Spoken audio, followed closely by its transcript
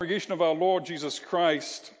Congregation of our Lord Jesus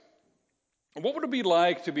Christ, what would it be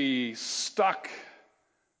like to be stuck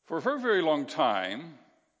for a very, very long time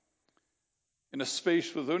in a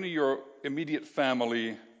space with only your immediate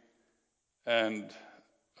family and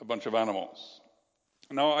a bunch of animals?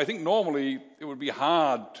 Now, I think normally it would be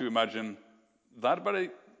hard to imagine that,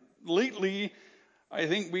 but lately I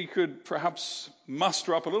think we could perhaps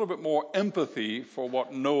muster up a little bit more empathy for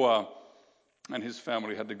what Noah and his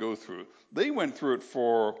family had to go through. They went through it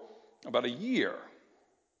for about a year,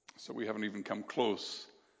 so we haven't even come close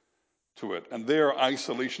to it. And their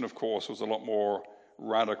isolation, of course, was a lot more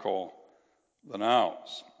radical than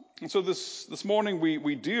ours. And so this morning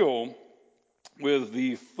we deal with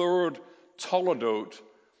the third Toledot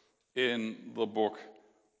in the book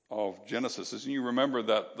of Genesis. As you remember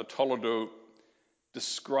that the Toledot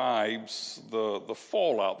describes the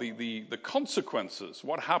fallout, the consequences,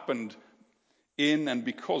 what happened in and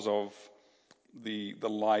because of the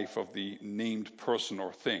life of the named person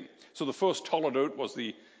or thing. So the first Toledot was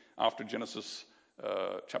after Genesis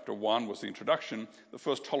chapter 1 was the introduction. The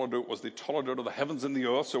first Toledot was the Toledot of the heavens and the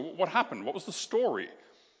earth. So what happened? What was the story?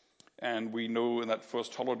 And we know in that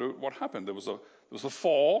first Toledot what happened. There was the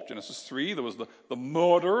fall, Genesis 3. There was the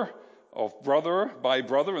murder of brother by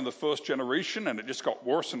brother in the first generation, and it just got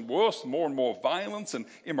worse and worse, more and more violence and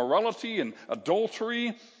immorality and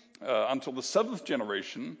adultery, until the seventh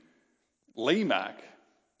generation, Lamech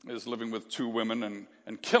is living with two women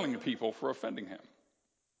and killing people for offending him.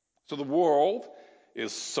 So the world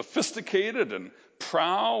is sophisticated and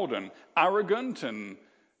proud and arrogant and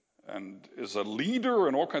is a leader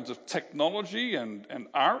in all kinds of technology and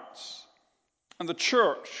arts. And the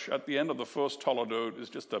church at the end of the first Toledot is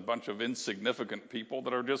just a bunch of insignificant people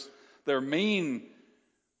that are just, their main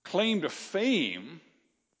claim to fame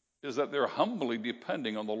is that they're humbly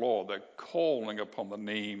depending on the Lord. They're calling upon the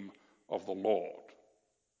name of the Lord.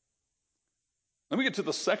 Then we get to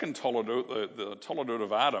the second Toledot, the Toledot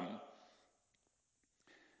of Adam.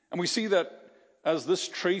 And we see that as this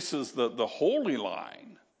traces the holy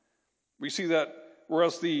line, we see that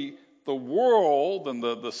whereas the world and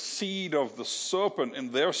the seed of the serpent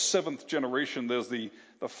in their seventh generation, there's the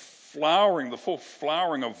full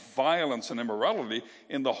flowering of violence and immorality.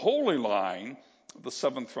 In the holy line, the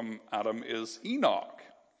seventh from Adam is Enoch.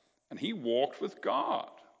 And he walked with God.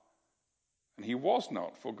 And he was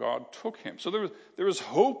not, for God took him. So there is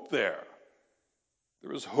hope there.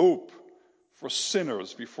 There is hope for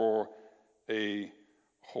sinners before a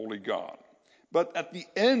holy God. But at the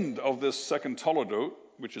end of this second Toledot,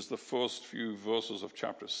 which is the first few verses of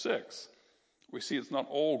chapter 6, we see it's not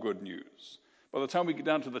all good news. By the time we get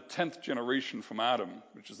down to the 10th generation from Adam,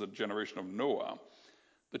 which is the generation of Noah,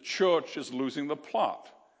 the church is losing the plot.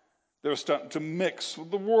 They're starting to mix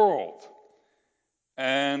with the world.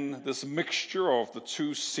 And this mixture of the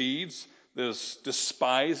two seeds, this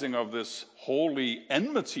despising of this holy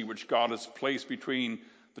enmity which God has placed between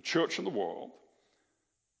the church and the world,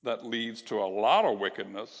 that leads to a lot of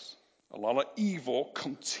wickedness, a lot of evil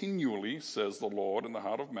continually, says the Lord, in the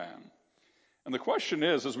heart of man. And the question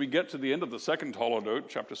is, as we get to the end of the second Toledot,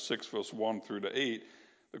 chapter 6, verse 1 through to 8,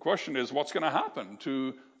 the question is, what's going to happen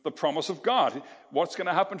to the promise of God? What's going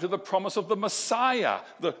to happen to the promise of the Messiah,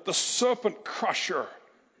 the serpent crusher?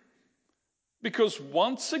 Because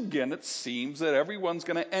once again, it seems that everyone's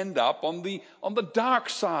going to end up on the dark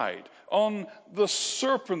side, on the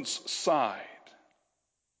serpent's side.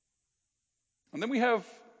 And then we have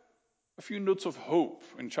a few notes of hope.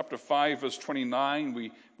 In chapter 5, verse 29,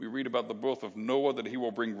 we read about the birth of Noah, that he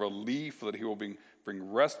will bring relief, that he will bring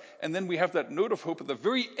rest. And then we have that note of hope at the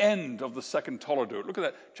very end of the second Toledot. Look at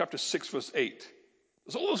that, chapter 6, verse 8.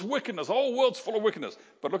 There's all this wickedness, the whole world's full of wickedness.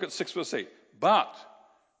 But look at 6, verse 8. But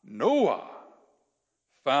Noah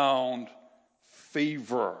found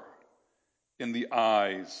favor in the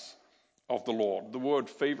eyes of the Lord. The word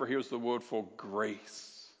favor here is the word for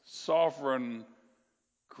grace. Sovereign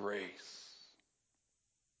grace.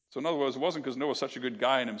 So in other words, it wasn't because Noah was such a good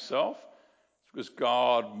guy in himself. It's because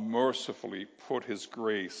God mercifully put his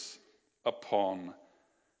grace upon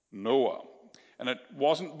Noah. And it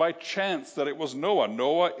wasn't by chance that it was Noah.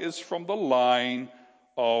 Noah is from the line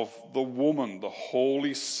of the woman, the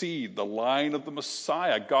holy seed, the line of the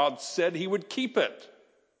Messiah. God said he would keep it.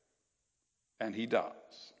 And he does,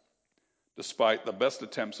 despite the best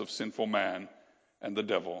attempts of sinful man and the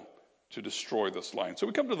devil to destroy this line. So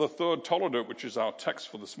we come to the third Toledot, which is our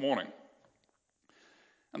text for this morning.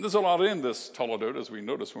 And there's a lot in this Toledot, as we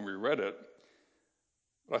noticed when we read it.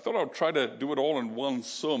 But I thought I would try to do it all in one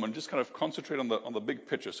sermon, just kind of concentrate on the big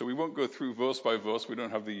picture. So we won't go through verse by verse. We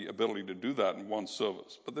don't have the ability to do that in one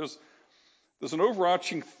service. But there's There's an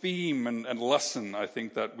overarching theme and lesson, I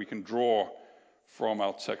think, that we can draw from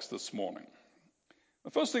our text this morning.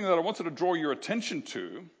 The first thing that I wanted to draw your attention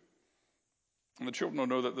to, and the children will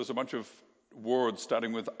know that there's a bunch of words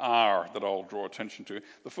starting with R that I'll draw attention to.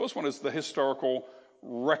 The first one is the historical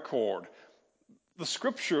record. The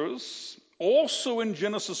scriptures, also in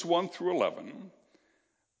Genesis 1 through 11,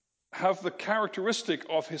 have the characteristic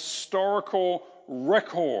of historical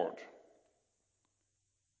record.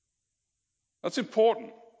 That's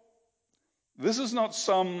important. This is not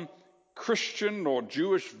some Christian or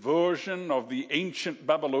Jewish version of the ancient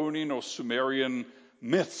Babylonian or Sumerian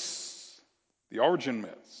myths, the origin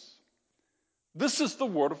myths. This is the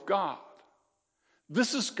Word of God.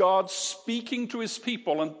 This is God speaking to his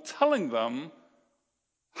people and telling them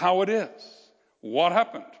how it is, what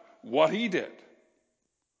happened, what he did.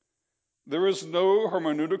 There is no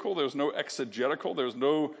hermeneutical, there's no exegetical, there's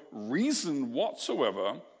no reason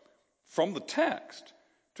whatsoever from the text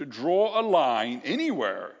to draw a line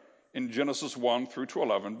anywhere in Genesis 1 through to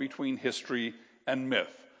 11 between history and myth.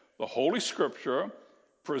 The Holy Scripture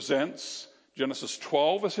presents Genesis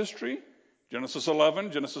 12 as history, Genesis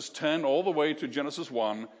 11, Genesis 10, all the way to Genesis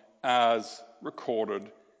 1 as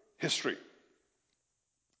recorded history.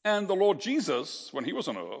 And the Lord Jesus, when he was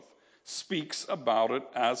on earth, speaks about it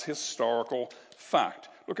as historical fact.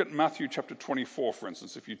 Look at Matthew chapter 24, for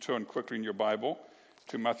instance, if you turn quickly in your Bible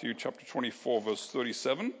to Matthew chapter 24, verse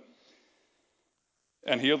 37.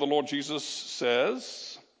 And here the Lord Jesus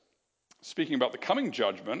says, speaking about the coming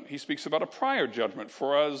judgment, he speaks about a prior judgment.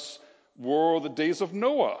 For as were the days of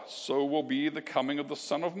Noah, so will be the coming of the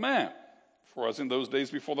Son of Man. For as in those days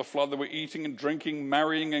before the flood, they were eating and drinking,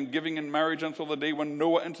 marrying and giving in marriage until the day when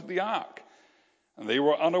Noah entered the ark. And they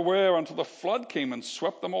were unaware until the flood came and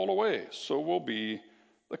swept them all away. So will be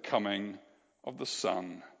the coming of the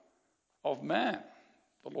Son of Man.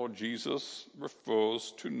 The Lord Jesus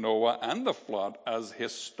refers to Noah and the flood as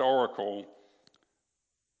historical.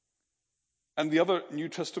 And the other New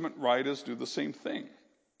Testament writers do the same thing.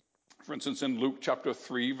 For instance, in Luke chapter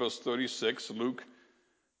 3, verse 36, Luke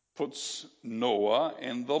puts Noah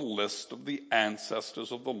in the list of the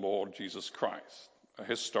ancestors of the Lord Jesus Christ, a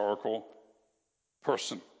historical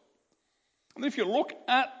person. And if you look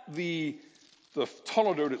at the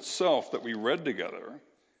Toledot itself that we read together,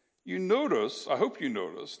 you notice, I hope you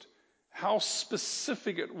noticed, how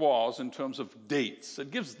specific it was in terms of dates.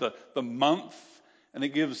 It gives the month, and it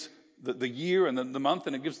gives the year, and then the month,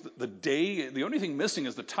 and it gives the day. The only thing missing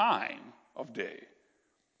is the time of day.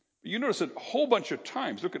 You notice it a whole bunch of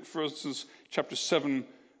times. Look at, for instance, chapter 7,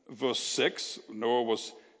 verse 6. Noah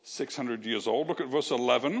was 600 years old. Look at verse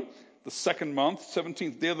 11, the second month,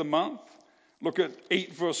 17th day of the month. Look at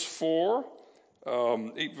 8, verse 4.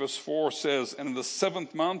 8 verse 4 says, and in the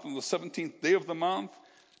 7th month, on the 17th day of the month.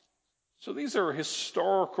 So these are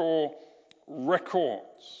historical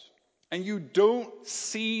records. And you don't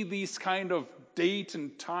see these kind of date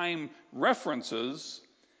and time references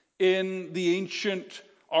in the ancient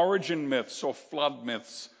origin myths or flood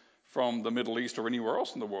myths from the Middle East or anywhere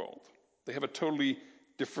else in the world. They have a totally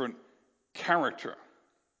different character.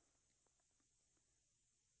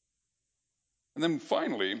 And then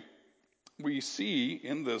finally, we see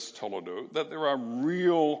in this Toledot that there are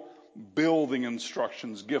real building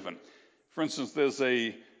instructions given. For instance, there's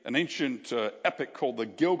an ancient epic called the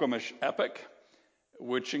Gilgamesh epic,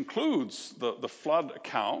 which includes the flood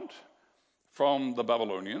account from the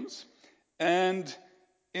Babylonians. And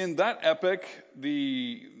in that epic,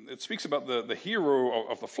 it speaks about the hero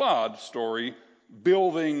of the flood story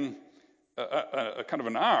building a kind of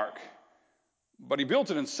an ark. But he built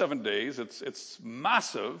it in 7 days. It's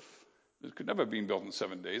massive. It could never have been built in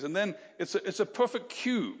 7 days. And then it's a perfect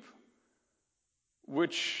cube,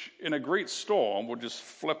 which in a great storm would just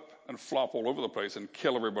flip and flop all over the place and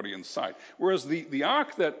kill everybody inside. Whereas the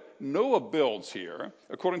ark that Noah builds here,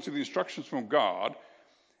 according to the instructions from God,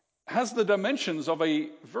 has the dimensions of a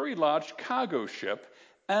very large cargo ship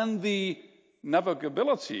and the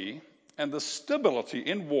navigability and the stability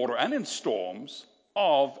in water and in storms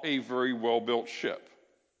of a very well-built ship.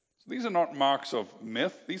 So these are not marks of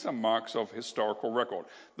myth. These are marks of historical record.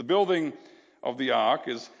 The building of the ark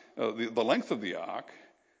is, the length of the ark,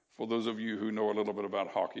 for those of you who know a little bit about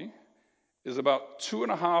hockey, is about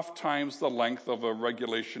 2.5 times the length of a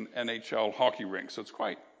regulation NHL hockey rink. So it's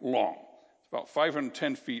quite long. It's about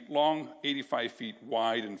 510 feet long, 85 feet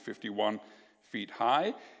wide, and 51 feet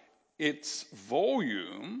high. Its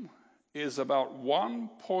volume is about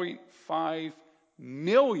 1.5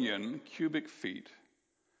 million cubic feet.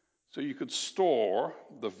 So you could store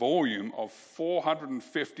the volume of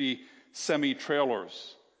 450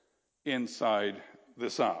 semi-trailers inside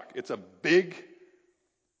this ark. It's a big,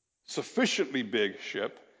 sufficiently big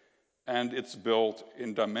ship, and it's built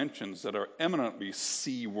in dimensions that are eminently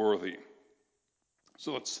seaworthy.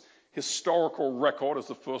 So it's historical record is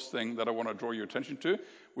the first thing that I want to draw your attention to.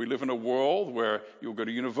 We live in a world where you'll go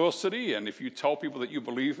to university, and if you tell people that you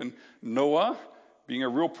believe in Noah being a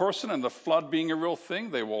real person and the flood being a real thing,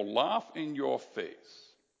 they will laugh in your face.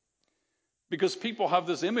 Because people have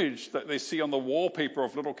this image that they see on the wallpaper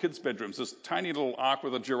of little kids' bedrooms, this tiny little ark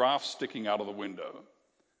with a giraffe sticking out of the window.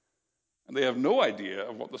 And they have no idea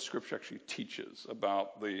of what the scripture actually teaches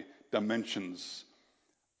about the dimensions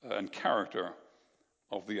and character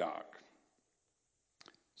of the ark.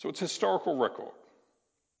 So it's historical record.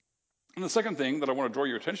 And the second thing that I want to draw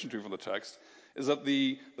your attention to from the text is that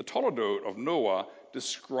the Toledot of Noah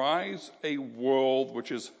describes a world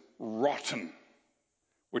which is rotten,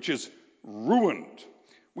 which is ruined.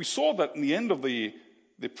 We saw that in the end of the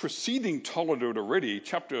preceding Toledot already,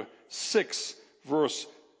 chapter 6, verse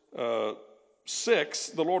 6,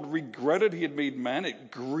 the Lord regretted he had made man.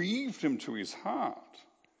 It grieved him to his heart.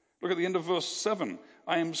 Look at the end of verse 7.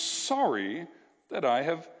 I am sorry that I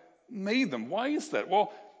have made them. Why is that?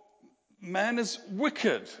 Well, man is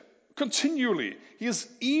wicked continually. He is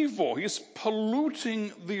evil. He is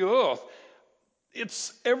polluting the earth.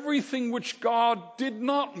 It's everything which God did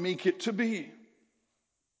not make it to be.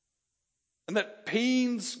 And that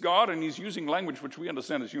pains God, and he's using language which we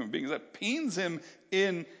understand as human beings, that pains him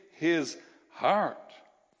in his heart.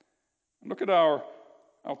 Look at our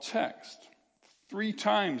text. 3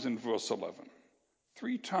 times in verse 11.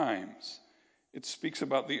 3 times it speaks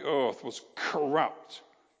about the earth was corrupt.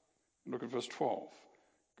 Look at verse 12.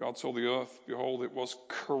 God saw the earth, behold, it was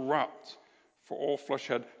corrupt, for all flesh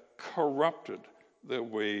had corrupted their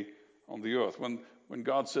way on the earth. When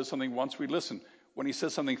God says something once, we listen. When he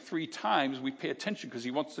says something 3 times, we pay attention because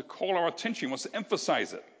he wants to call our attention. He wants to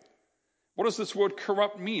emphasize it. What does this word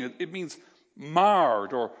corrupt mean? It means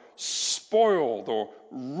marred or spoiled or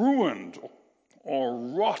ruined or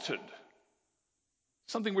rotted.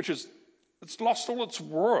 Something which it's lost all its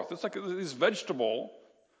worth. It's like this vegetable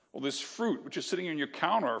or this fruit which is sitting on your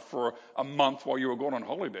counter for a month while you were going on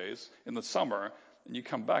holidays in the summer, and you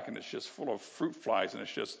come back and it's just full of fruit flies and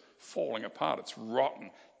it's just falling apart. It's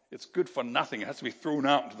rotten. It's good for nothing. It has to be thrown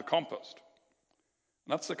out into the compost.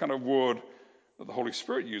 And that's the kind of word that the Holy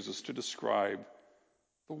Spirit uses to describe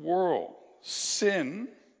the world. Sin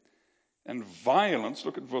and violence,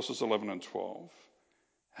 look at verses 11 and 12,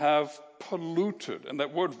 have polluted. And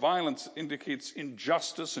that word violence indicates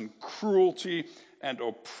injustice and cruelty and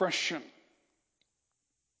oppression.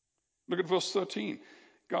 Look at verse 13.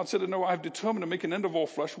 God said to Noah, I have determined to make an end of all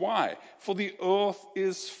flesh. Why? For the earth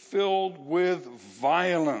is filled with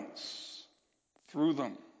violence through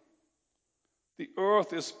them. The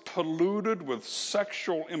earth is polluted with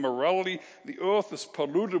sexual immorality. The earth is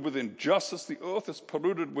polluted with injustice. The earth is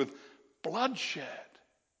polluted with bloodshed.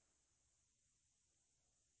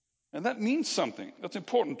 And that means something. That's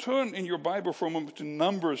important. Turn in your Bible for a moment to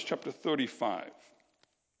Numbers chapter 35.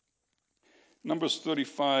 Numbers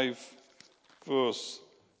 35, verse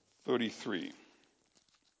 33.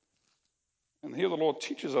 And here the Lord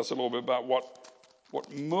teaches us a little bit about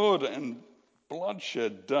what murder and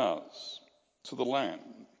bloodshed does to the land.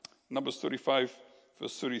 Numbers 35,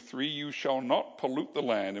 verse 33, you shall not pollute the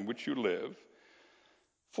land in which you live,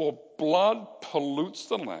 for blood pollutes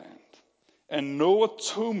the land, and no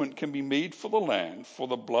atonement can be made for the land for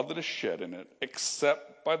the blood that is shed in it,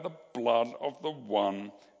 except by the blood of the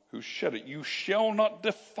one who shed it. You shall not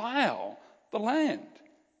defile the land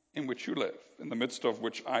in which you live, in the midst of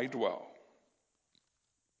which I dwell.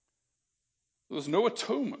 There's no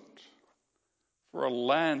atonement for a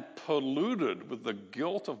land polluted with the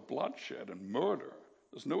guilt of bloodshed and murder.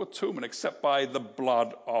 There's no atonement except by the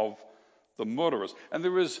blood of the murderers. And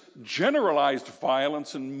there is generalized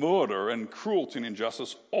violence and murder and cruelty and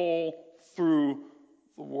injustice all through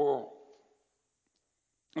the world.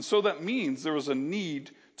 And so that means there is a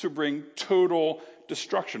need to bring total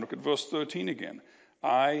destruction. Look at verse 13 again.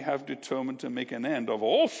 I have determined to make an end of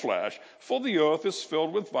all flesh, for the earth is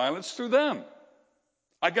filled with violence through them.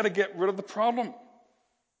 I got to get rid of the problem.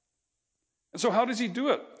 And so how does he do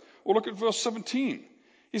it? Well, look at verse 17.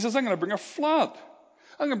 He says, I'm going to bring a flood.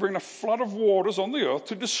 I'm going to bring a flood of waters on the earth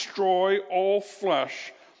to destroy all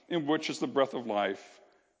flesh in which is the breath of life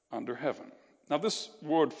under heaven. Now, this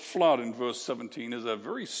word flood in verse 17 is a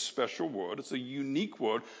very special word. It's a unique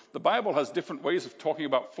word. The Bible has different ways of talking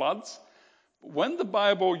about floods. But when the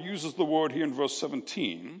Bible uses the word here in verse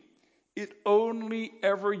 17, it only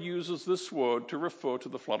ever uses this word to refer to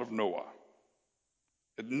the flood of Noah.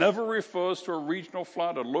 It never refers to a regional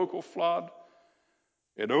flood, a local flood.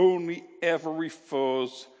 It only ever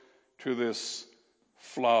refers to this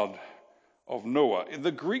flood of Noah. In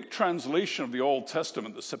the Greek translation of the Old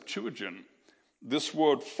Testament, the Septuagint, this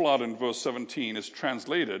word flood in verse 17 is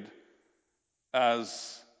translated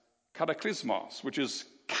as cataclysmos, which is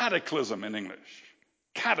cataclysm in English.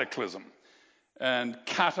 Cataclysm. And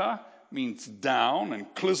kata means down,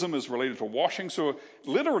 and clysm is related to washing, so it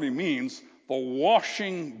literally means the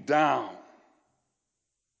washing down.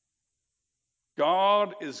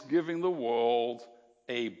 God is giving the world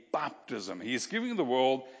a baptism. He's giving the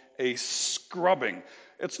world a scrubbing.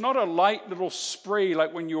 It's not a light little spray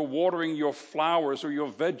like when you're watering your flowers or your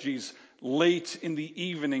veggies late in the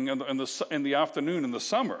evening in the afternoon in the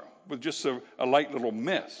summer with just a light little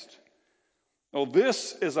mist. No,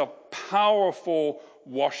 this is a powerful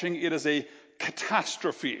washing. It is a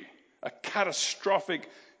catastrophe, a catastrophic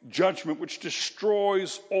judgment which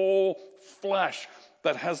destroys all flesh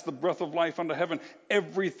that has the breath of life under heaven.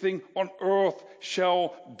 Everything on earth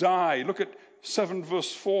shall die. Look at 7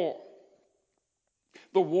 verse 4.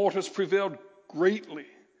 The waters prevailed greatly.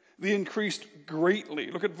 They increased greatly.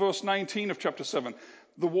 Look at verse 19 of chapter 7.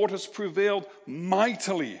 The waters prevailed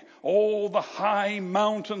mightily. All the high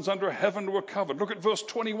mountains under heaven were covered. Look at verse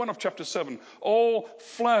 21 of chapter 7. All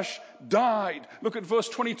flesh died. Look at verse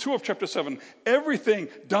 22 of chapter 7. Everything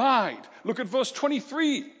died. Look at verse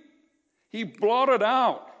 23. He blotted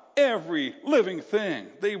out every living thing.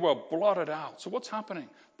 They were blotted out. So what's happening?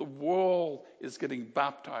 The world is getting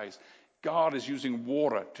baptized. God is using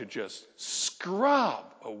water to just scrub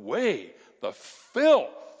away the filth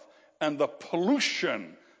and the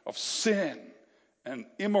pollution of sin and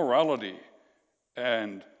immorality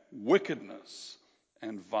and wickedness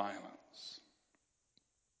and violence.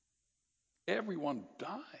 Everyone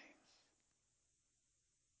dies.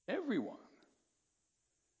 Everyone.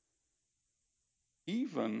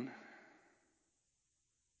 Even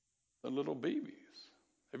the little babies.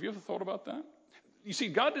 Have you ever thought about that? You see,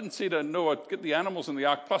 God didn't say to Noah, get the animals in the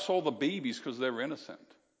ark plus all the babies because they were innocent.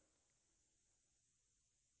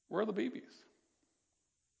 Where are the babies?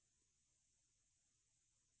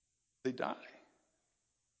 They die.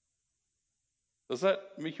 Does that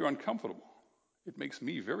make you uncomfortable? It makes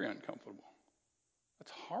me very uncomfortable.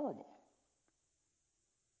 That's horrible.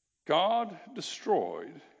 God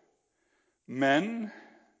destroyed men,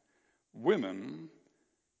 women,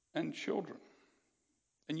 and children.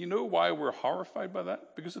 And you know why we're horrified by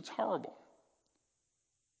that? Because it's horrible.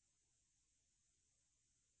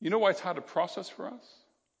 You know why it's hard to process for us?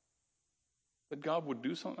 That God would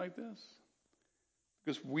do something like this?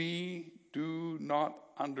 Because we do not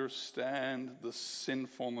understand the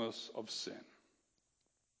sinfulness of sin.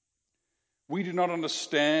 We do not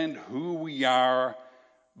understand who we are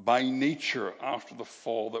by nature after the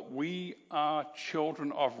fall, that we are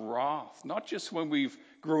children of wrath, not just when we've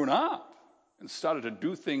grown up and started to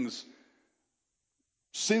do things,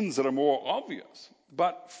 sins that are more obvious,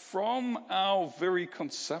 but from our very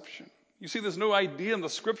conception. You see, there's no idea in the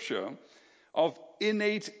scripture of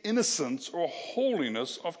innate innocence or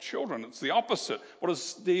holiness of children. It's the opposite. What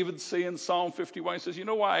does David say in Psalm 51? He says, you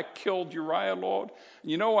know why I killed Uriah, Lord?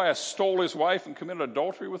 And you know why I stole his wife and committed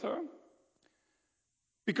adultery with her?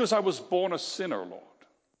 Because I was born a sinner, Lord.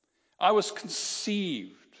 I was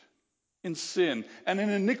conceived in sin, and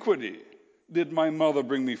in iniquity did my mother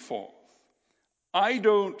bring me forth. I'm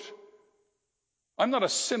not a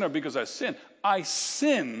sinner because I sin. I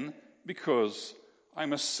sin because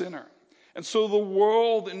I'm a sinner. And so the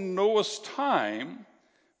world in Noah's time,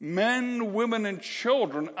 men, women, and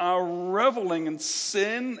children are reveling in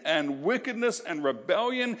sin and wickedness and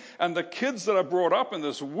rebellion, and the kids that are brought up in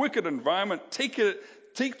this wicked environment take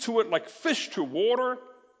to it like fish to water.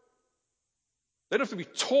 They don't have to be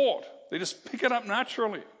taught. They just pick it up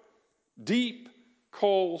naturally. Deep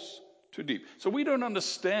calls to deep. So we don't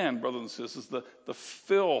understand, brothers and sisters, the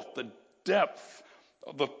filth, the depth,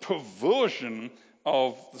 the perversion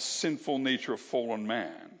of the sinful nature of fallen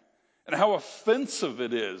man, and how offensive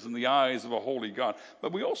it is in the eyes of a holy God.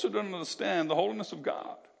 But we also don't understand the holiness of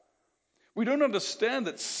God. We don't understand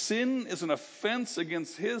that sin is an offense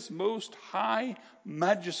against his most high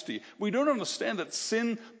majesty. We don't understand that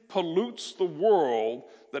sin pollutes the world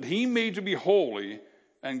that he made to be holy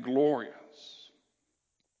and glorious.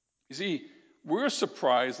 You see, we're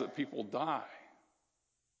surprised that people die.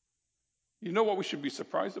 You know what we should be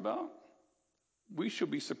surprised about? We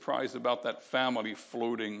should be surprised about that family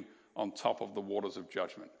floating on top of the waters of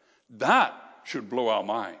judgment. That should blow our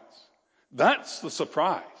minds. That's the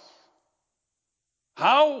surprise.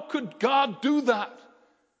 How could God do that?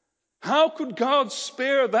 How could God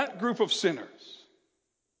spare that group of sinners?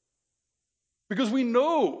 Because we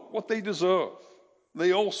know what they deserve.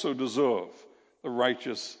 They also deserve the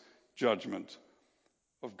righteous judgment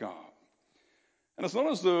of God. And it's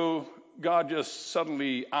not as though God just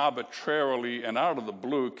suddenly, arbitrarily, and out of the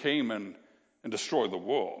blue came and destroyed the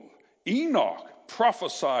world. Enoch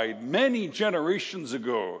prophesied many generations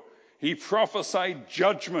ago. He prophesied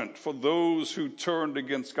judgment for those who turned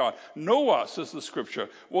against God. Noah, says the scripture,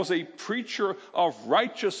 was a preacher of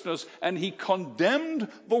righteousness, and he condemned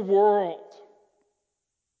the world.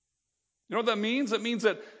 You know what that means? It means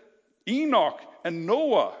that Enoch and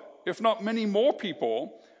Noah, if not many more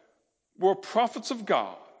people, were prophets of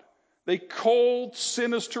God. They called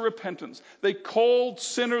sinners to repentance. They called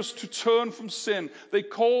sinners to turn from sin. They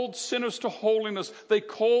called sinners to holiness. They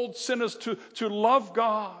called sinners to love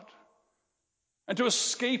God and to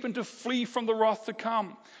escape and to flee from the wrath to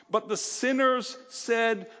come. But the sinners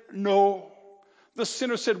said no. The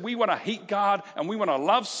sinners said, we want to hate God, and we want to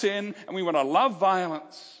love sin, and we want to love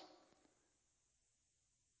violence.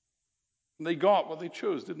 And they got what they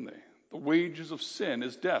chose, didn't they? The wages of sin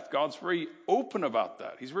is death. God's very open about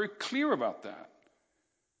that. He's very clear about that.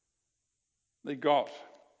 They got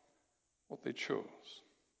what they chose.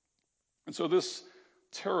 And so this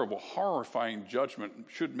terrible, horrifying judgment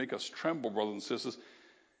should make us tremble, brothers and sisters.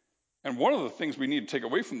 And one of the things we need to take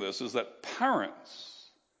away from this is that parents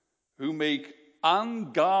who make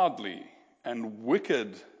ungodly and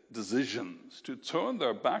wicked decisions to turn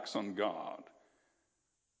their backs on God,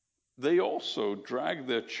 they also drag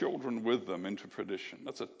their children with them into perdition.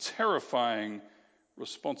 That's a terrifying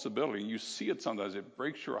responsibility. You see it sometimes. It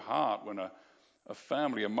breaks your heart when a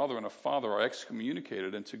family, a mother and a father are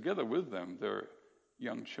excommunicated, and together with them, their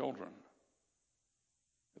young children.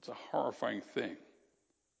 It's a horrifying thing.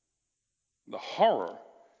 The horror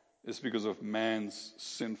is because of man's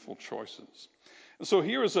sinful choices. And so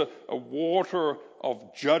here is a water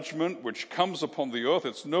of judgment which comes upon the earth.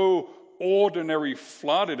 It's no ordinary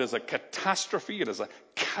flood. It is a catastrophe. It is a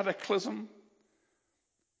cataclysm.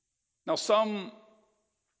 Now, some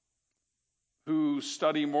who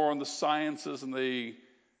study more on the sciences, and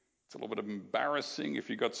it's a little bit embarrassing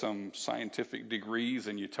if you got some scientific degrees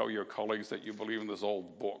and you tell your colleagues that you believe in this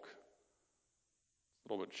old book.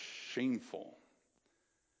 It's a little bit shameful.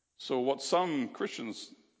 So what some Christians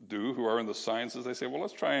do who are in the sciences, they say, well,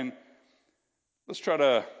 let's try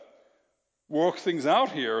to work things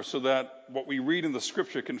out here so that what we read in the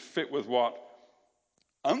scripture can fit with what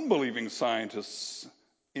unbelieving scientists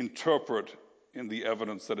interpret in the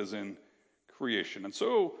evidence that is in creation. And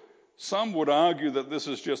so some would argue that this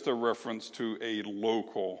is just a reference to a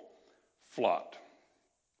local flood,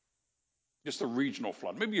 just a regional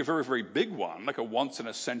flood, maybe a very, very big one, like a once in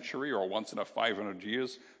a century or a once in a 500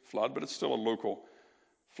 years flood, but it's still a local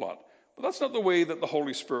flood. But that's not the way that the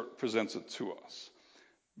Holy Spirit presents it to us.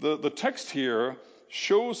 The text here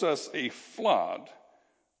shows us a flood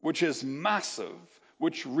which is massive,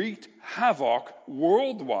 which wreaked havoc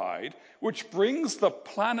worldwide, which brings the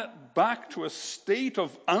planet back to a state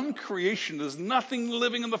of uncreation. There's nothing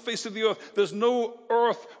living on the face of the earth. There's no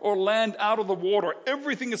earth or land out of the water.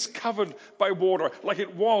 Everything is covered by water, like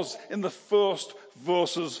it was in the first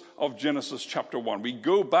verses of Genesis chapter 1. We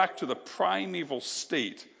go back to the primeval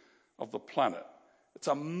state of the planet. It's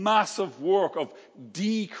a massive work of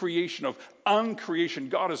decreation, of uncreation.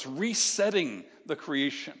 God is resetting the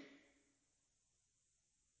creation.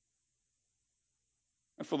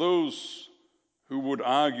 And for those who would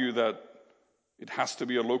argue that it has to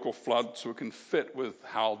be a local flood so it can fit with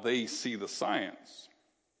how they see the science,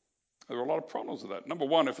 there are a lot of problems with that. Number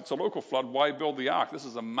one, if it's a local flood, why build the ark? This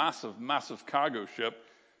is a massive, massive cargo ship.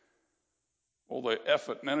 All the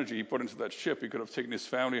effort and energy he put into that ship, he could have taken his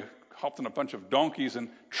family, hopped on a bunch of donkeys, and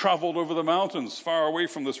traveled over the mountains far away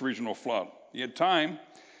from this regional flood. He had time.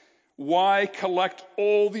 Why collect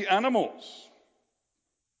all the animals?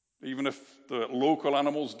 Even if the local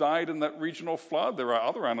animals died in that regional flood, there are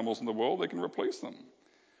other animals in the world, they can replace them.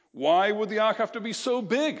 Why would the ark have to be so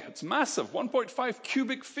big? It's massive, 1.5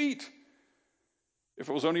 cubic feet. If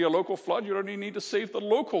it was only a local flood, you'd only need to save the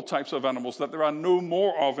local types of animals that there are no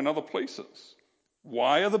more of in other places.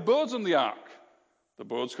 Why are the birds in the ark? The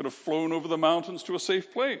birds could have flown over the mountains to a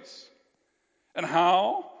safe place. And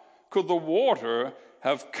how could the water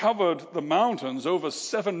have covered the mountains over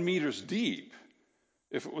 7 meters deep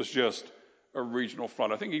if it was just a regional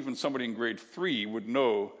flood? I think even somebody in grade 3 would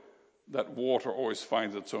know that water always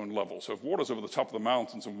finds its own level. So if water's over the top of the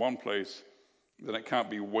mountains in one place, then it can't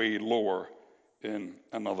be way lower in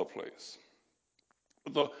another place.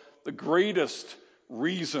 The greatest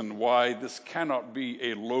reason why this cannot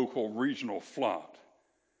be a local regional flood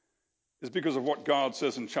is because of what God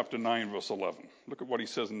says in chapter 9, verse 11. Look at what he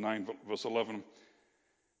says in 9, verse 11.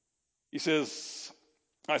 He says,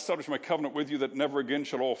 I establish my covenant with you that never again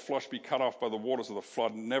shall all flesh be cut off by the waters of the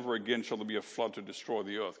flood. Never again shall there be a flood to destroy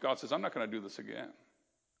the earth. God says, I'm not going to do this again.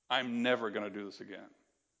 I'm never going to do this again.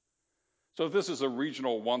 So if this is a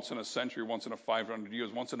regional once in a century, once in a 500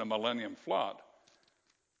 years, once in a millennium flood,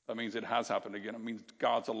 that means it has happened again. It means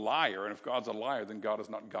God's a liar. And if God's a liar, then God is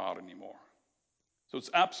not God anymore. So it's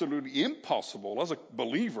absolutely impossible as a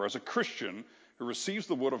believer, as a Christian who receives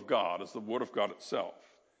the word of God as the word of God itself,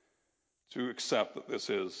 to accept that this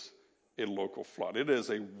is a local flood. It is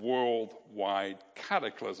a worldwide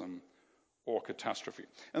cataclysm or catastrophe.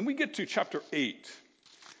 And we get to chapter 8.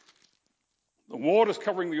 The water's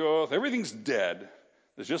covering the earth. Everything's dead.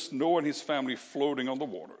 There's just Noah and his family floating on the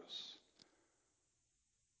waters.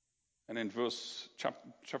 And in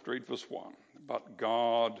chapter 8, verse 1, but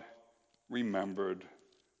God remembered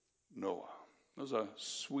Noah. Those are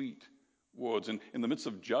sweet words. And in the midst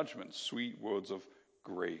of judgment, sweet words of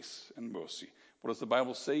grace and mercy. What does the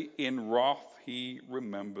Bible say? In wrath, he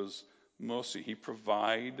remembers mercy. He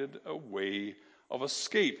provided a way of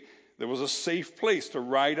escape. There was a safe place to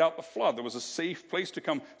ride out the flood. There was a safe place to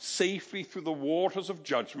come safely through the waters of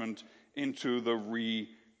judgment into the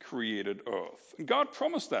recreated earth. And God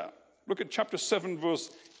promised that. Look at chapter 7, verse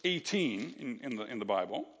 18 in the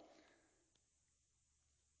Bible.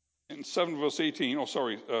 In 6 verse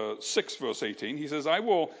 18, he says, I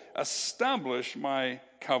will establish my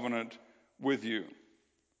covenant with you,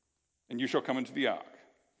 and you shall come into the ark.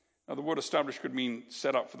 Now, the word establish could mean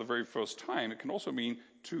set up for the very first time. It can also mean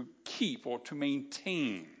to keep or to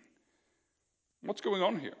maintain. What's going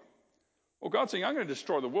on here? Well, God's saying, I'm going to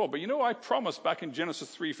destroy the world. But I promised back in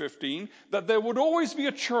Genesis 3:15 that there would always be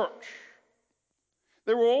a church.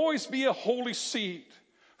 There will always be a holy seed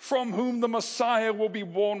from whom the Messiah will be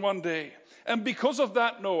born one day. And because of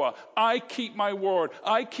that, Noah, I keep my word.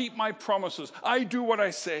 I keep my promises. I do what I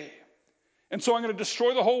say. And so I'm going to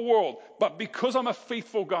destroy the whole world. But because I'm a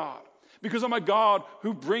faithful God, because I'm a God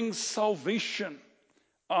who brings salvation,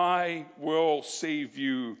 I will save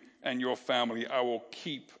you and your family. I will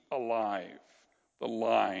keep alive the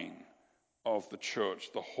line of the church,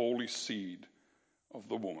 the holy seed of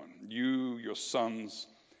the woman. You, your sons,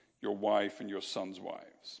 your wife, and your sons'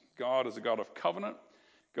 wives. God is a God of covenant.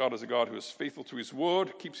 God is a God who is faithful to his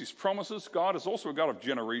word, keeps his promises. God is also a God of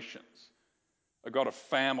generations, a God of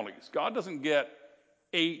families. God doesn't get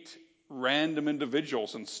 8 random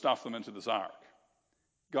individuals and stuff them into this ark.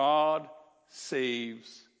 God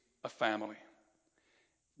saves a family.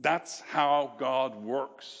 That's how God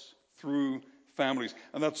works, through families.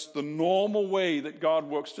 And that's the normal way that God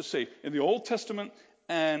works to save in the Old Testament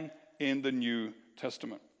and in the New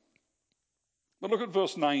Testament. But look at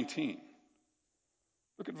verse 19.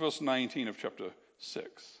 Look at verse 19 of chapter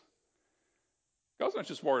 6. God's not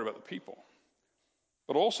just worried about the people,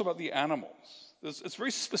 but also about the animals. It's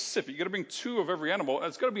very specific. You've got to bring 2 of every animal, and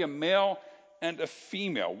it's got to be a male and a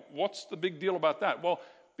female. What's the big deal about that? Well,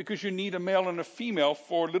 because you need a male and a female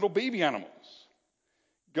for little baby animals.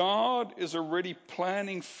 God is already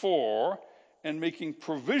planning for and making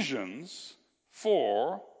provisions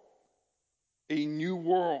for a new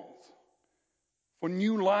world, for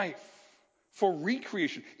new life, for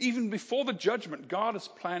recreation. Even before the judgment, God is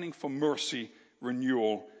planning for mercy,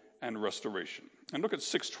 renewal, and restoration. And look at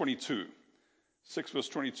 6:22. 6 verse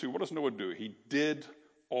 22. What does Noah do? He did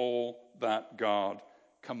all that God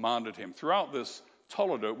commanded him. Throughout this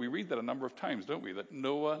Toledot, we read that a number of times, don't we? That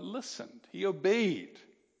Noah listened. He obeyed.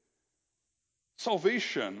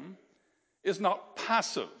 Salvation is not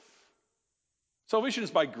passive. Salvation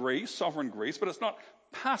is by grace, sovereign grace, but it's not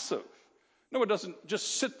passive. Noah doesn't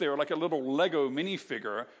just sit there like a little Lego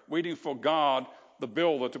minifigure waiting for God, the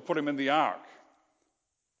builder, to put him in the ark.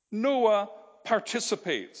 Noah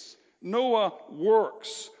participates. Noah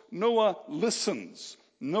works. Noah listens.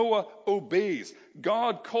 Noah obeys.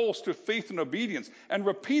 God calls to faith and obedience. And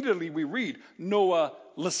repeatedly we read, Noah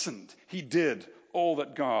listened. He did all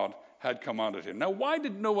that God had commanded him. Now, why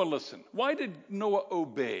did Noah listen? Why did Noah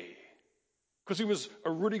obey? Because he was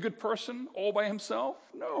a really good person all by himself?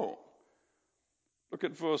 No. Look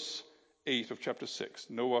at verse 8 of chapter 6.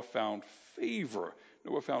 Noah found favor.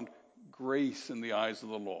 Noah found grace in the eyes of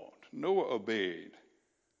the Lord. Noah obeyed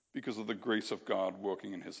because of the grace of God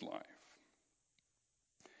working in his life.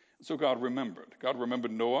 So God remembered. God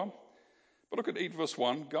remembered Noah. But look at 8 verse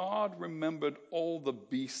 1. God remembered all the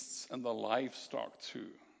beasts and the livestock too.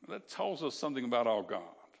 That tells us something about our God.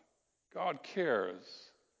 God cares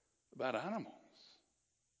about animals.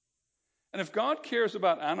 And if God cares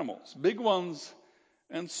about animals, big ones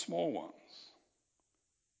and small ones,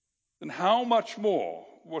 then how much more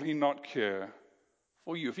would he not care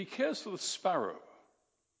for you? If he cares for the sparrow,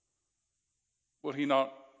 will he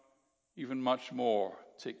not even much more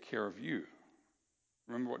take care of you?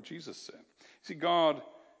 Remember what Jesus said. See, God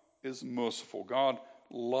is merciful. God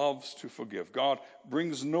loves to forgive. God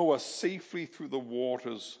brings Noah safely through the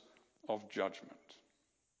waters of judgment.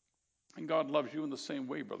 And God loves you in the same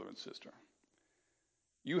way, brother and sister.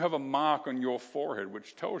 You have a mark on your forehead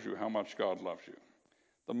which tells you how much God loves you.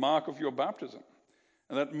 The mark of your baptism.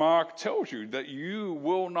 And that mark tells you that you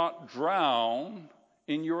will not drown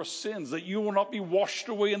in your sins, that you will not be washed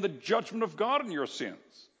away in the judgment of God in your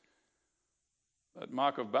sins. That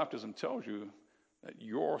mark of baptism tells you that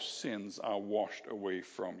your sins are washed away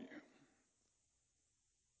from you.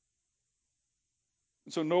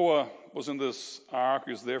 And so Noah was in this ark.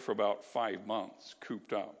 He was there for about 5 months,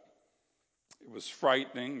 cooped up. It was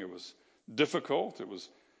frightening. It was difficult. It was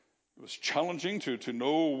challenging to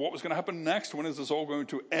know what was going to happen next. When is this all going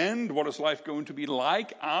to end? What is life going to be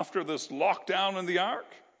like after this lockdown in the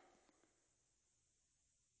ark?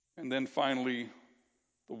 And then finally,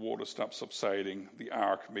 the water stops subsiding, the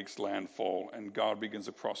ark makes landfall, and God begins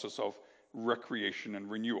a process of recreation and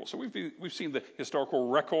renewal. So we've seen the historical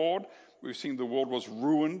record. We've seen the world was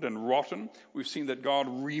ruined and rotten. We've seen that God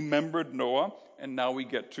remembered Noah. And now we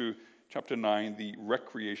get to chapter 9, the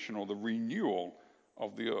recreation or the renewal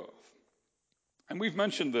of the earth. And we've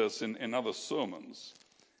mentioned this in other sermons.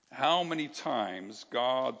 How many times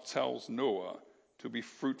God tells Noah to be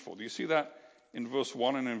fruitful. Do you see that in verse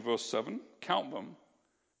 1 and in verse 7? Count them.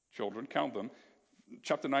 Children, count them.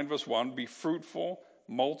 Chapter 9, verse 1, be fruitful,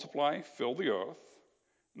 multiply, fill the earth.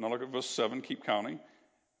 Now look at verse 7, keep counting.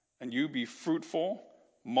 And you be fruitful,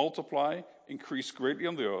 multiply, increase greatly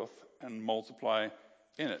on the earth, and multiply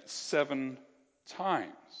in it. 7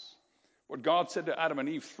 times. What God said to Adam and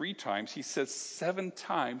Eve 3 times, he says 7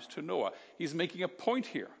 times to Noah. He's making a point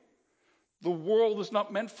here. The world is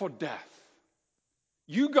not meant for death.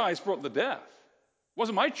 You guys brought the death. It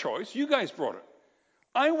wasn't my choice. You guys brought it.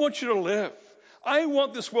 I want you to live. I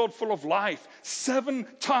want this world full of life. 7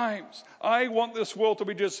 times. I want this world to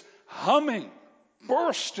be just humming,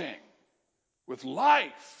 bursting with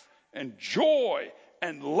life and joy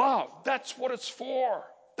and love. That's what it's for.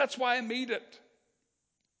 That's why I made it.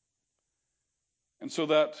 And so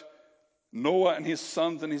that Noah and his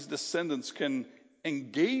sons and his descendants can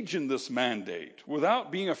engage in this mandate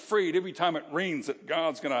without being afraid every time it rains that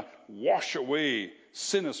God's going to wash away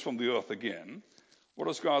sinners from the earth again. What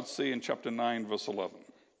does God say in chapter 9, verse 11?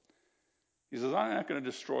 He says, I'm not going to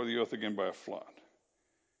destroy the earth again by a flood.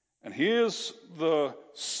 And here's the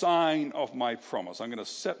sign of my promise. I'm going to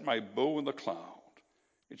set my bow in the cloud.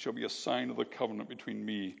 It shall be a sign of the covenant between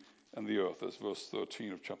me and the earth. That's verse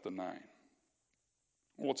 13 of chapter 9.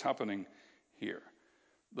 What's happening here?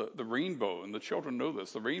 The rainbow, and the children know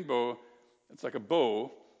this, the rainbow, it's like a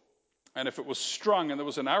bow, and if it was strung and there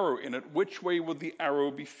was an arrow in it, which way would the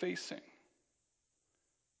arrow be facing?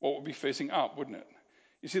 Well, it would be facing up, wouldn't it?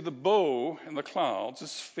 You see, the bow in the clouds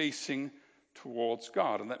is facing towards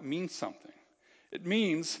God, and that means something. It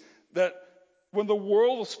means that when the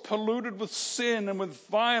world is polluted with sin and with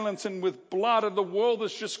violence and with blood, and the world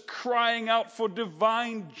is just crying out for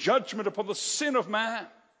divine judgment upon the sin of man,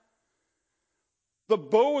 the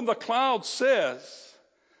bow in the cloud says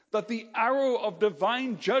that the arrow of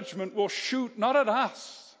divine judgment will shoot not at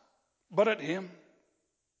us, but at him.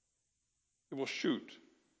 It will shoot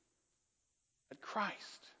at Christ.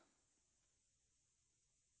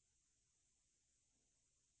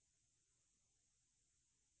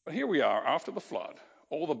 But here we are after the flood.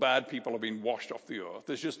 All the bad people have been washed off the earth.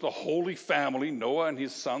 There's just the holy family, Noah and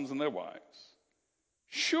his sons and their wives.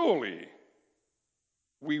 Surely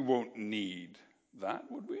we won't need that,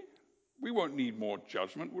 would we? We won't need more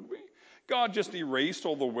judgment, would we? God just erased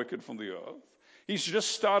all the wicked from the earth. He's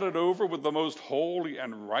just started over with the most holy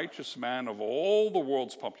and righteous man of all the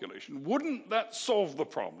world's population. Wouldn't that solve the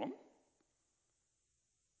problem?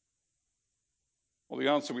 Well, the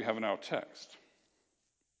answer we have in our text.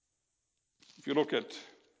 If you look at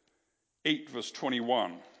 8 verse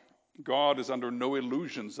 21, God is under no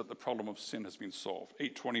illusions that the problem of sin has been solved.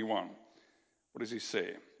 8:21, what does he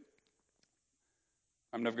say?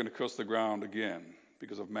 I'm never going to curse the ground again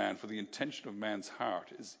because of man, for the intention of man's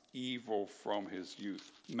heart is evil from his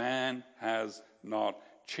youth. Man has not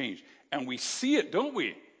changed. And we see it, don't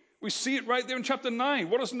we? We see it right there in chapter 9.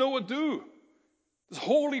 What does Noah do? This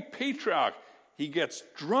holy patriarch, he gets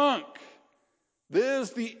drunk.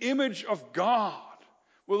 There's the image of God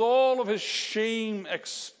with all of his shame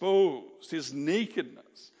exposed, his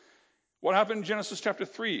nakedness. What happened in Genesis chapter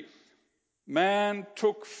 3? Man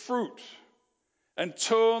took fruit and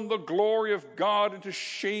turned the glory of God into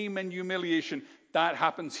shame and humiliation. That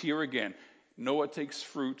happens here again. Noah takes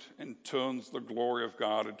fruit and turns the glory of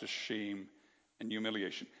God into shame and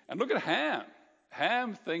humiliation. And look at Ham.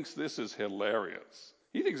 Ham thinks this is hilarious.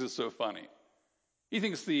 He thinks it's so funny. He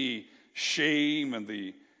thinks the shame and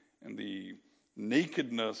the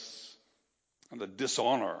nakedness and the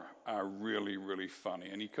dishonor are really, really funny.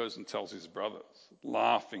 And he goes and tells his brothers,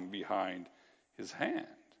 laughing behind his hand.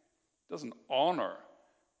 Doesn't honor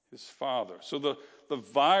his father. So the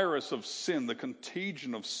virus of sin, the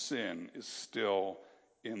contagion of sin, is still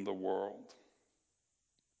in the world.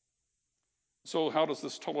 So how does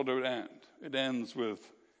this Toledot end? It ends with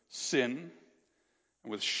sin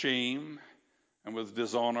and with shame and with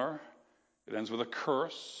dishonor. It ends with a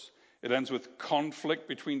curse. It ends with conflict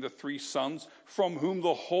between the three sons, from whom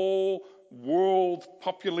the whole world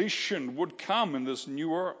population would come in this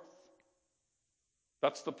new earth.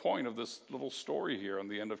 That's the point of this little story here in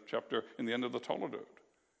the end of the Toledot.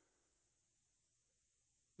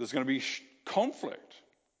 There's going to be conflict.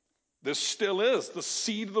 There still is the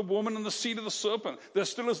seed of the woman and the seed of the serpent. There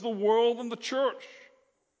still is the world and the church.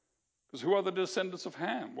 Because who are the descendants of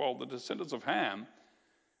Ham? Well, the descendants of Ham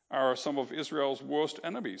are some of Israel's worst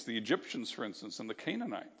enemies, the Egyptians, for instance, and the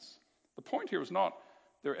Canaanites. The point here is not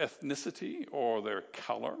their ethnicity or their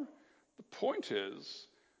color. The point is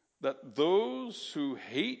that those who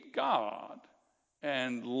hate God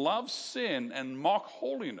and love sin and mock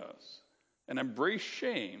holiness and embrace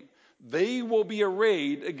shame, they will be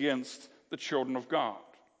arrayed against the children of God.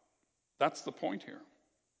 That's the point here.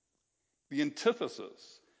 The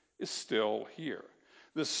antithesis is still here.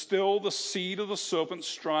 There's still the seed of the serpent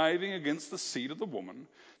striving against the seed of the woman.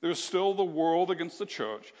 There's still the world against the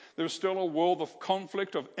church. There's still a world of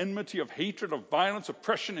conflict, of enmity, of hatred, of violence,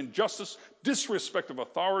 oppression, injustice, disrespect of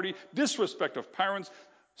authority, disrespect of parents,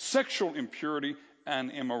 sexual impurity,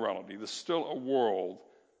 and immorality. There's still a world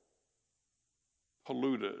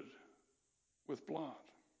polluted with blood.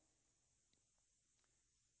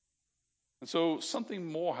 And so something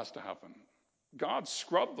more has to happen. God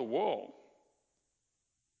scrubbed the world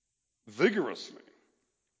vigorously,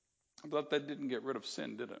 but that didn't get rid of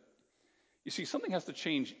sin, did it? You see, something has to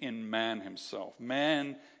change in man himself.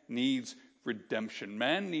 Man needs redemption.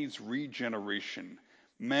 Man needs regeneration.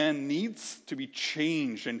 Man needs to be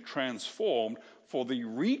changed and transformed for the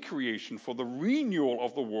recreation, for the renewal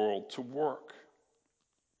of the world to work.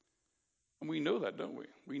 And we know that, don't we?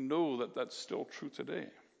 We know that that's still true today.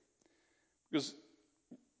 Because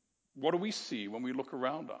what do we see when we look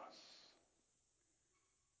around us?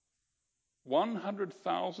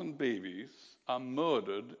 100,000 babies are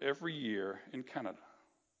murdered every year in Canada.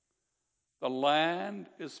 The land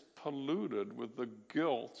is polluted with the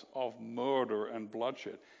guilt of murder and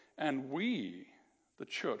bloodshed. And we, the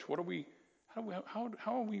church, how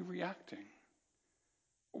are we reacting?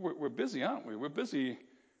 We're busy, aren't we? We're busy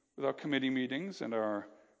with our committee meetings and our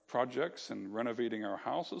projects and renovating our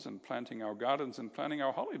houses and planting our gardens and planning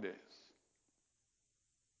our holidays.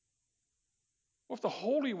 Well, if the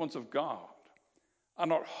holy ones of God are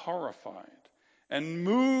not horrified and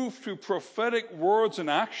moved to prophetic words and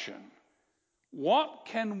action, what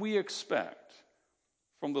can we expect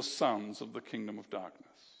from the sons of the kingdom of darkness?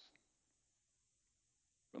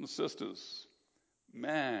 Brothers and sisters,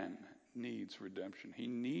 man needs redemption. He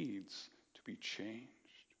needs to be changed.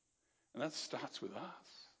 And that starts with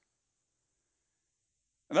us.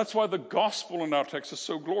 And that's why the gospel in our text is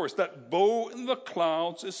so glorious. That bow in the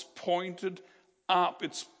clouds is pointed up.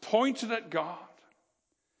 It's pointed at God.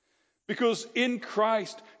 Because in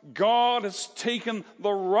Christ, God has taken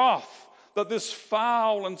the wrath that this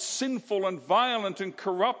foul and sinful and violent and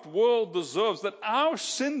corrupt world deserves, that our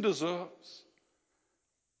sin deserves.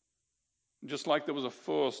 Just like there was a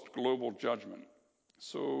first global judgment,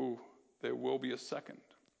 so there will be a second.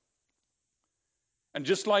 And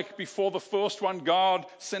just like before the first one, God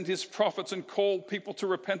sent his prophets and called people to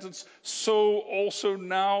repentance, so also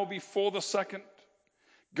now before the second.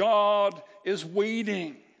 God is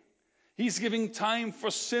waiting. He's giving time for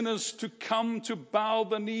sinners to come to bow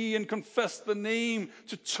the knee and confess the name,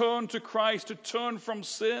 to turn to Christ, to turn from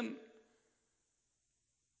sin.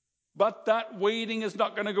 But that waiting is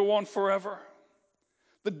not going to go on forever.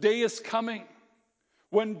 The day is coming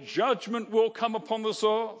when judgment will come upon this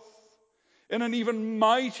earth in an even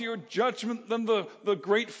mightier judgment than the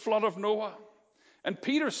great flood of Noah. And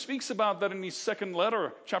Peter speaks about that in his second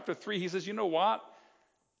letter, chapter 3. He says, you know what?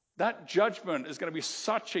 That judgment is going to be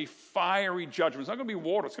such a fiery judgment. It's not going to be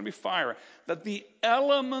water, it's going to be fire. That the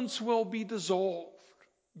elements will be dissolved.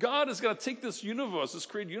 God is going to take this universe, this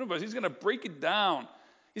created universe, he's going to break it down.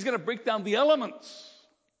 He's going to break down the elements.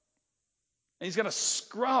 And he's going to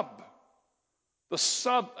scrub the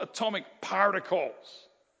subatomic particles.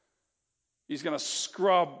 He's going to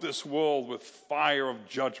scrub this world with fire of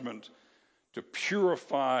judgment to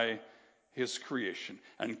purify his creation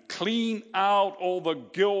and clean out all the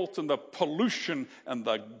guilt and the pollution and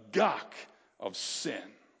the gunk of sin.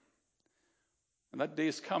 And that day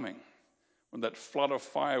is coming when that flood of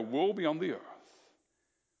fire will be on the earth.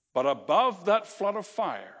 But above that flood of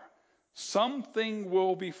fire, something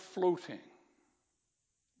will be floating.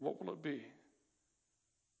 What will it be?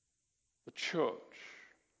 The church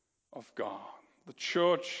of God, the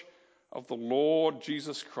church of the Lord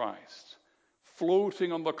Jesus Christ,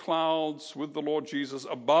 floating on the clouds with the Lord Jesus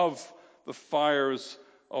above the fires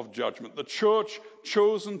of judgment. The church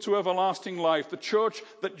chosen to everlasting life, the church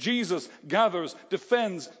that Jesus gathers,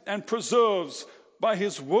 defends, and preserves by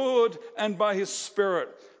his word and by his Spirit.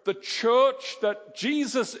 The church that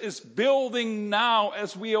Jesus is building now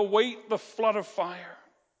as we await the flood of fire.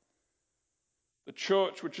 The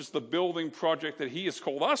church, which is the building project that he has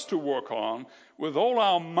called us to work on with all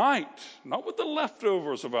our might, not with the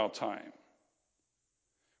leftovers of our time.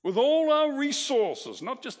 With all our resources,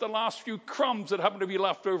 not just the last few crumbs that happen to be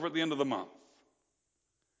left over at the end of the month.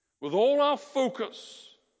 With all our focus,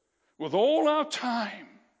 with all our time.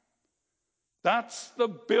 That's the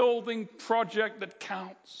building project that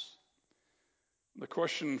counts. The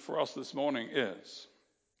question for us this morning is,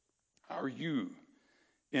 are you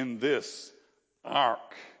in this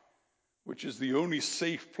ark, which is the only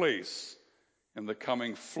safe place in the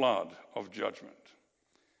coming flood of judgment?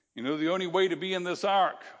 You know, the only way to be in this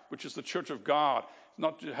ark, which is the church of God, is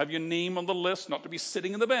not to have your name on the list, not to be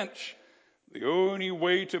sitting on the bench. The only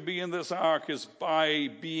way to be in this ark is by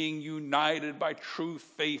being united by true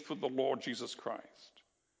faith with the Lord Jesus Christ.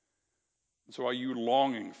 And so are you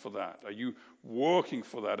longing for that? Are you working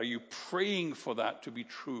for that? Are you praying for that to be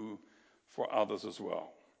true for others as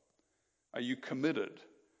well? Are you committed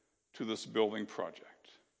to this building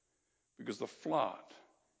project? Because the flood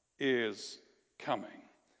is coming.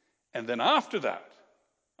 And then after that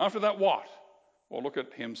what? Well, look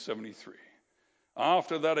at hymn 73.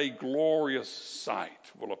 After that, a glorious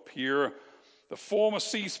sight will appear. The former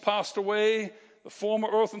seas passed away, the former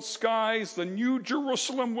earth and skies, the new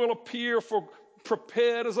Jerusalem will appear,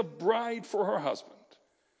 prepared as a bride for her husband.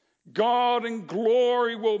 God in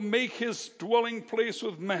glory will make his dwelling place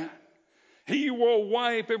with man. He will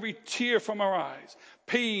wipe every tear from our eyes.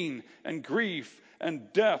 Pain and grief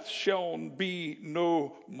and death shall be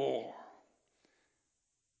no more.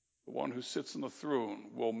 The one who sits on the throne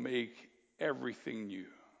will make everything new,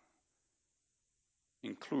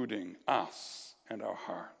 including us and our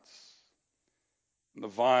hearts. And the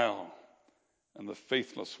vile and the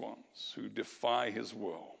faithless ones who defy his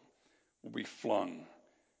will be flung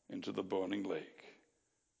into the burning lake,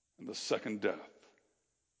 and the second death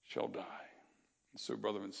shall die. And so,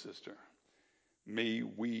 brother and sister, may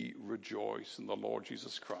we rejoice in the Lord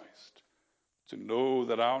Jesus Christ to know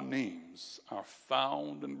that our names are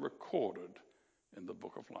found and recorded in the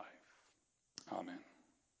book of life.